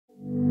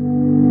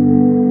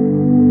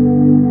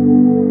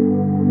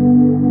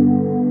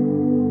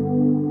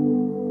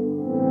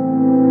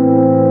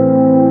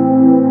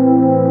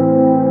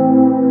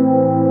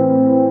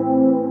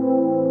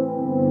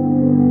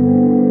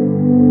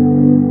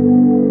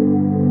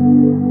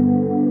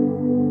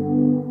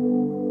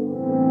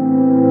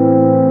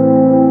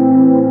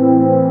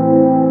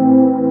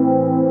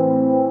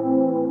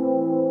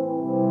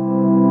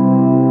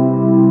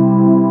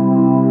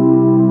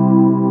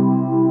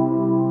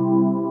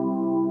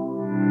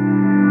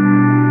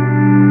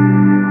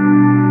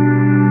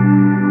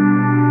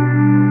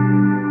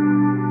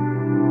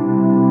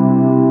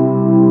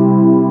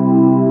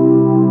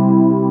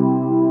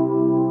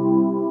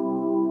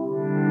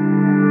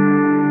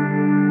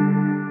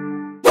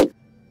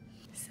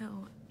So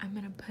I'm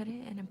gonna put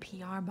it in a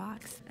PR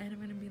box and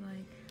I'm gonna be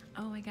like,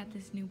 oh, I got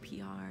this new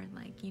PR,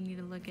 like you need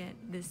to look at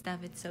this stuff,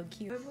 it's so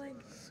cute. I'm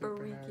like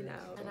freaking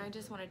out. And I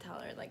just want to tell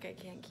her like I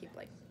can't keep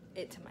like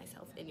it to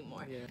myself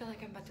anymore. Yeah. I feel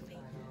like I'm about to faint.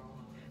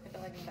 I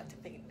feel like I'm about to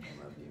faint.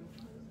 I love you.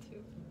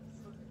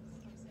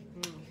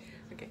 Too.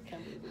 Okay.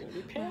 Can't believe we're gonna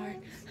be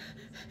parents.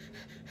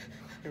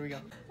 Here we go.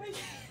 I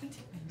can't.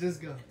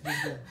 Just go.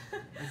 Just go.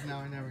 It's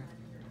now or never.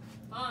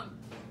 Mom,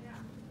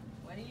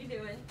 what are you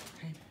doing?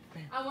 Hey,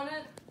 babe. I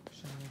wanna.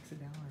 Should I like sit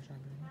down or should I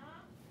be?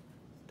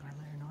 Do I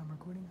let her know I'm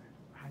recording?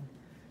 Hide.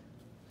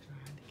 Should I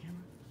hide the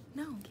camera?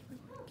 No, keep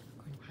recording.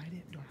 Hide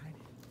it? Do I hide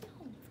it?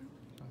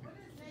 No.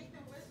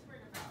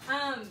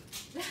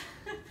 Okay.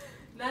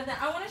 Nothing.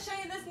 I want to show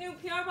you this new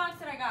PR box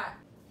that I got.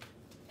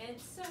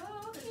 It's so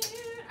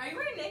cute. Are you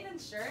wearing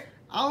Nathan's shirt?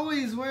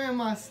 Always wearing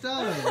my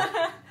stuff.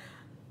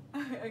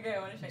 Okay, I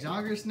want to show you.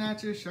 Jogger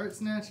snatcher, shirt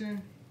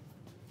snatcher.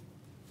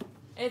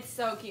 It's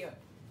so cute.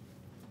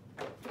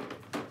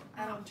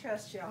 I don't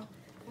trust y'all.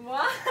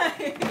 Why?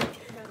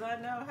 Because I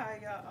know how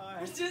y'all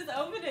are. Just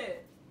open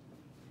it.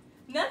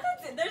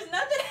 There's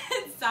nothing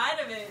inside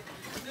of it.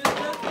 There's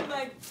nothing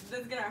like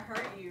that's gonna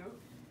hurt you.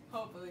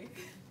 Hopefully.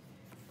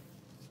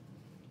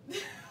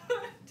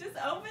 Just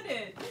open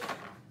it.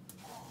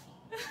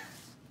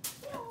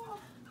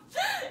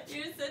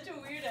 You're such a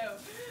weirdo.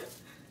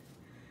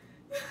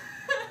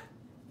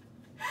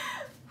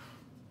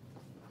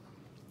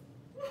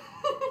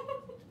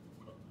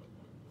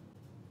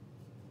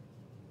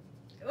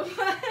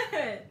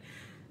 What?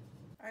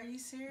 Are you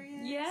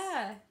serious?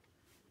 Yeah.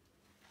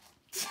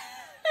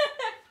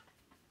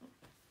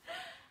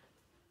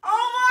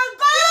 Oh my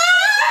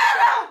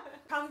God!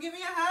 Come give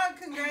me a hug.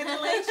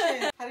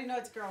 Congratulations. How do you know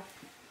it's a girl?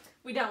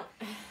 We don't.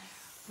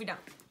 We don't.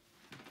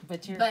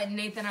 But you're. But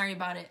Nathan already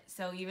bought it,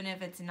 so even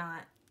if it's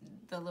not,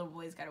 the little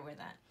boy's gotta wear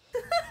that.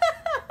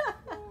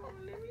 Oh,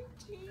 let me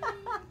see.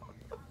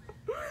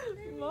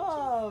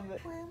 Mom.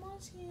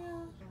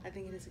 I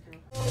think it is a girl.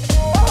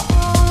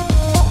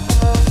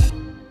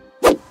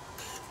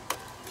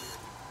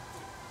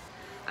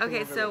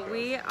 Okay, so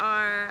we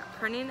are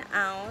printing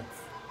out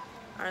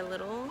our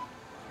little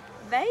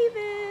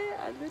baby,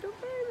 our little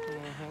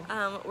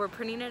baby. We're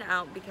printing it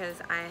out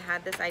because I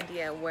had this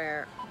idea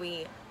where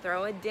we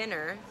throw a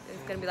dinner.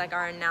 It's gonna be like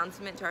our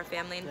announcement to our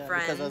family and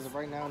friends. Because as of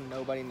right now,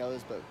 nobody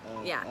knows but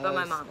but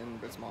my mom and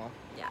Britt's mom.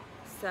 Yeah.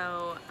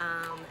 So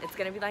it's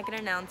gonna be like an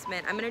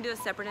announcement. I'm gonna do a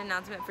separate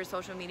announcement for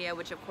social media,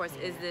 which of course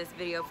is this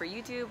video for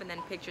YouTube and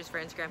then pictures for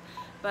Instagram.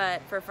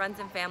 But for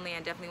friends and family, I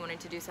definitely wanted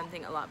to do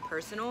something a lot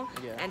personal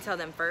and tell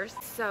them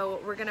first.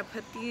 So we're gonna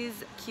put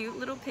these cute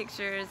little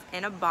pictures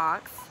in a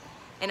box,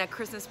 in a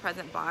Christmas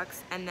present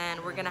box, and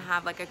then we're gonna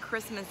have like a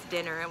Christmas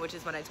dinner, which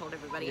is what I told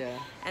everybody. Yeah.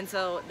 And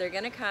so they're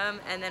gonna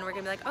come, and then we're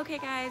gonna be like, okay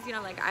guys, you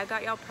know, like I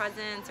got y'all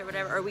presents or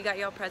whatever, or we got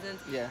y'all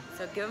presents. Yeah.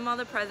 So give them all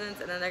the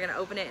presents, and then they're gonna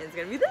open it, and it's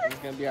gonna be this. It's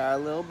gonna be our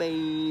little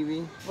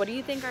baby. What do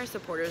you think our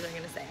supporters are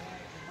gonna say?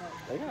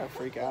 They're gonna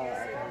freak out.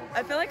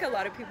 I feel like a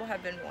lot of people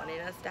have been wanting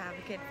us to have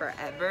a kid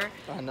forever.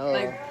 I know.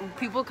 Like,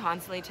 people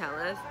constantly tell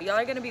us. Y'all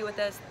are gonna be with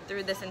us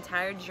through this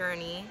entire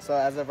journey. So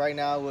as of right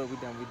now, what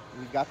we've done,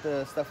 we've got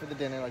the stuff for the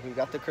dinner, like we've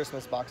got the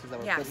Christmas boxes that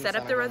we're putting set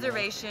up the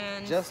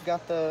reservations. Just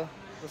got the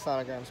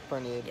sonograms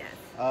printed. Yes.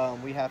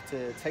 We have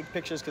to take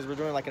pictures because we're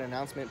doing like an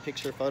announcement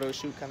picture photo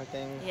shoot kind of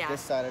thing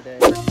this Saturday.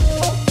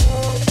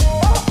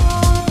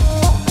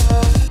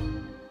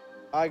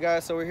 Alright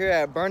guys, so we're here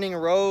at Burning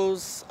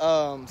Rose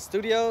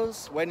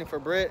Studios, waiting for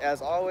Britt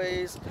as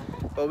always.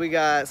 But we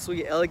got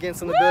Sweet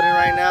Elegance in the building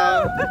right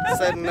now,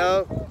 setting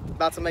up,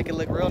 about to make it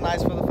look real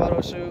nice for the photo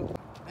shoot.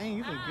 Dang,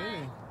 you look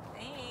good.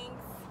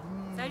 Thanks.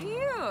 So do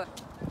you.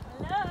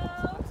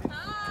 Hello.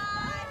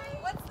 Hi.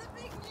 What's the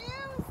big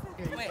news?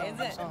 Okay, wait, is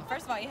it?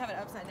 First of all, you have it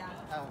upside down.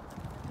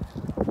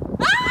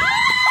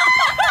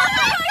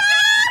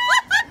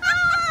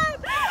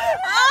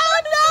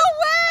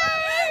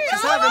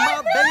 She's having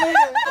my baby.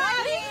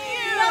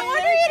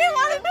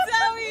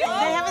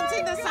 They haven't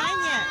seen the sign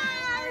yet.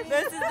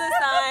 This is the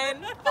sign.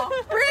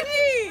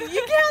 Brittney,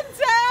 you can't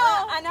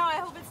tell. I know. I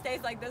hope it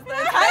stays like this.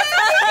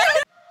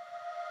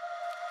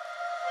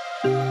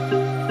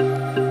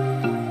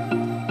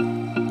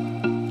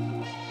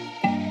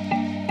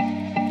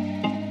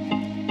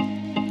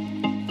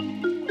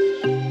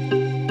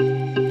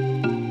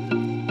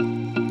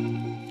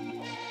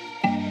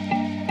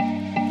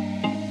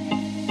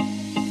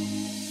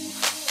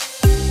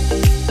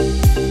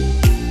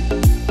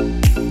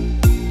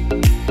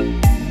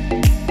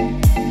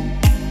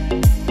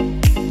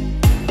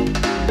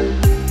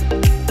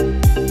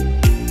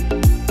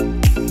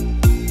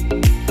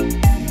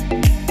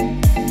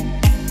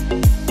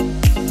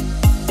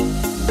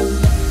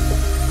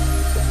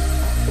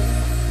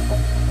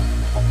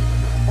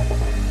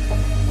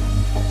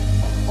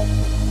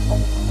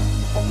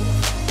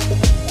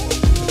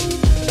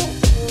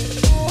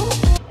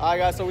 Alright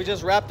guys, so we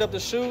just wrapped up the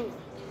shoot.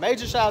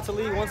 Major shout out to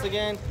Lee once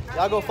again.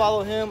 Y'all go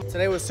follow him.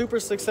 Today was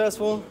super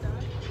successful.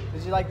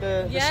 Did you like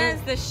the shoot?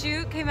 Yes, the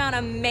shoot came out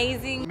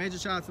amazing. Major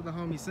shout out to the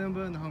homie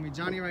Simba and the homie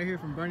Johnny right here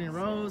from Burning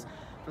Rose.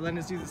 for letting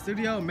us use the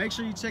studio. Make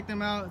sure you check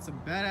them out. It's a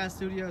badass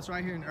studio. It's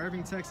right here in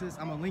Irving, Texas.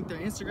 I'm gonna link their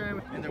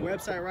Instagram and their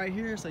website right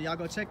here, so y'all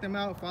go check them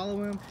out, follow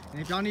them,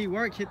 and if y'all need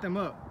work, hit them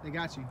up. They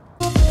got you.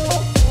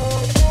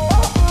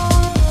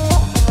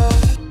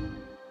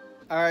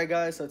 Alright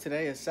guys, so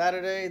today is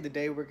Saturday, the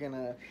day we're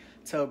gonna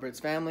tell Britt's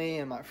family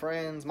and my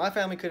friends. My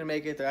family couldn't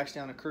make it, they're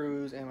actually on a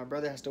cruise, and my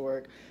brother has to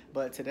work,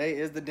 but today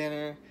is the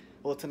dinner.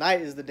 Well,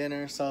 tonight is the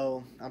dinner,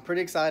 so I'm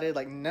pretty excited.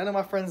 Like, none of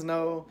my friends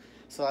know,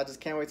 so I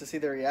just can't wait to see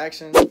their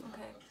reactions. Okay,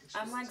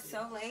 I'm like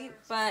so late,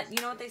 but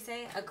you know what they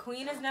say? A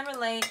queen is never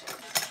late.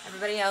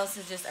 Everybody else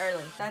is just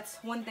early. That's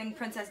one thing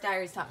Princess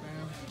Diaries taught me.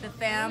 The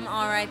fam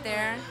all right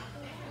there.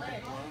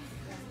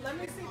 Let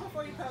me see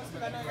before you post,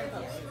 but I know you're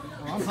gonna post.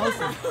 Oh, I'm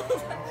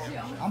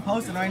posting. I'm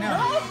posting right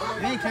now.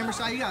 You ain't camera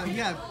shy, you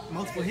got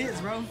multiple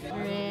hits, bro.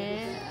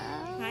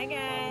 Hi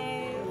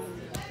guys.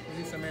 We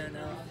need some air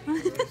now.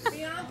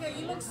 Bianca,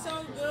 you look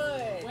so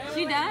good.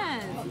 She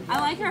does. I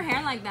like her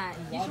hair like that.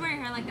 You should wear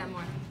your hair like that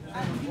more.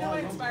 You know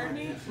what inspired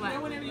me? What? You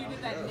know whenever you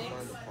did that mix?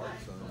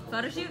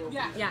 Photo shoot?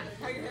 Yeah. Yeah.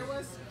 How your hair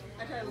was?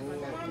 I tried to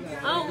look like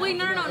that. Oh wait,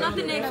 no, not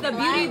the Nyx, the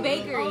Beauty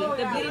Bakery.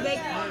 The Beauty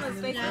Bakery one was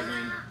fake.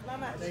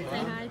 Say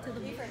hi to the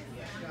people.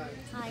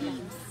 Hi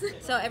guys.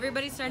 So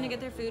everybody's starting to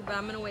get their food, but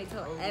I'm gonna wait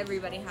till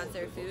everybody has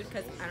their food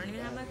because I don't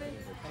even have my food.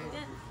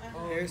 Yeah.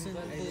 Harrison,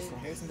 hey, listen,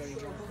 Harrison, don't you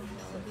drink?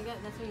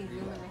 That's what you do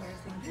with the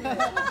Harrison.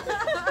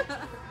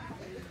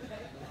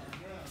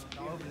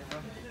 Don't open it, bro.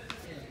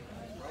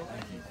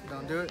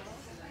 Don't do it.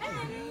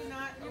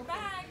 You're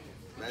back.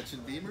 Matching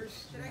Beamers?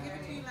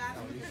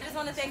 I just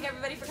want to thank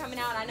everybody for coming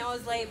out. I know I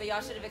was late, but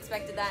y'all should have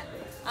expected that.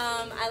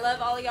 I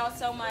love all of y'all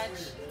so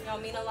much. Y'all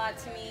mean a lot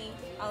to me,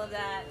 all of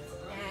that.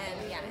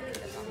 And yeah, I think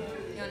that's all.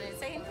 You want to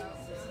say anything?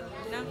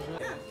 No?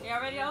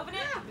 Y'all ready to open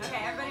it?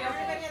 Okay, everybody open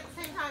it. Everybody at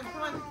the same time,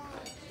 come on.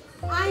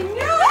 I knew it!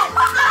 I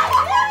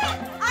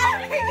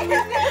knew it! I knew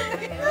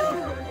it!